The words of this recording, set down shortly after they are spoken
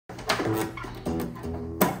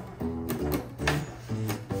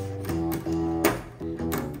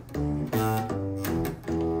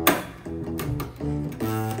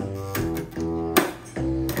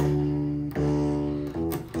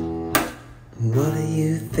What are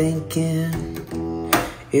you thinking?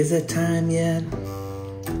 Is it time yet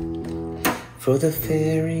for the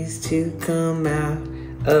fairies to come out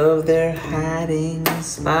of their hiding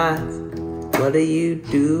spots? What are you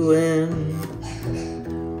doing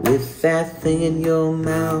with that thing in your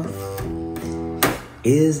mouth?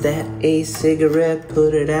 Is that a cigarette?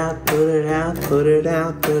 Put it out, put it out, put it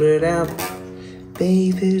out, put it out.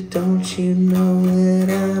 Baby, don't you know that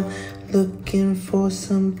I'm looking for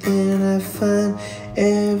something I find?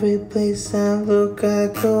 Every place I look, I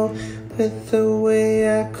go. With the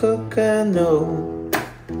way I cook, I know.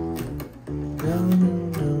 No, no,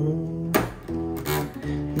 no.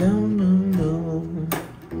 No, no, no.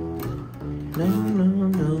 No, no,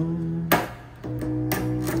 no.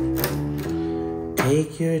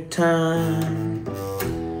 Take your time.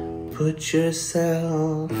 Put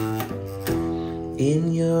yourself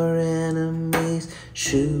in your enemy's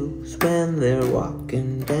shoes when they're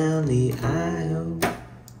walking down the aisle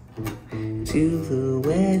to the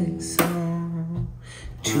wedding song,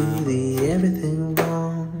 to the everything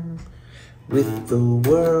wrong with the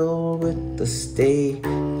world, with the state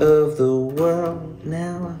of the world.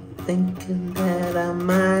 Now I'm thinking that I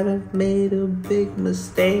might have made a big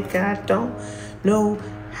mistake. I don't know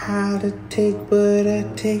how to take what I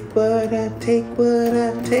take, what I take, what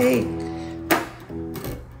I take.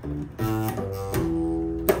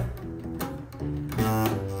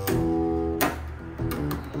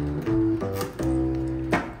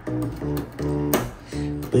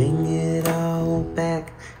 Bring it all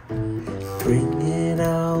back, bring it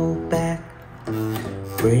all back,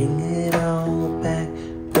 bring it all back.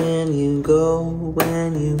 When you go,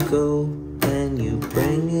 when you go, when you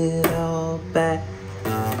bring it all back,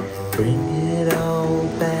 bring it all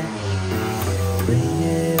back, bring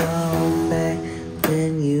it all back.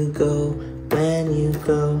 When you go, when you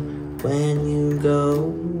go, when you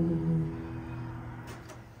go.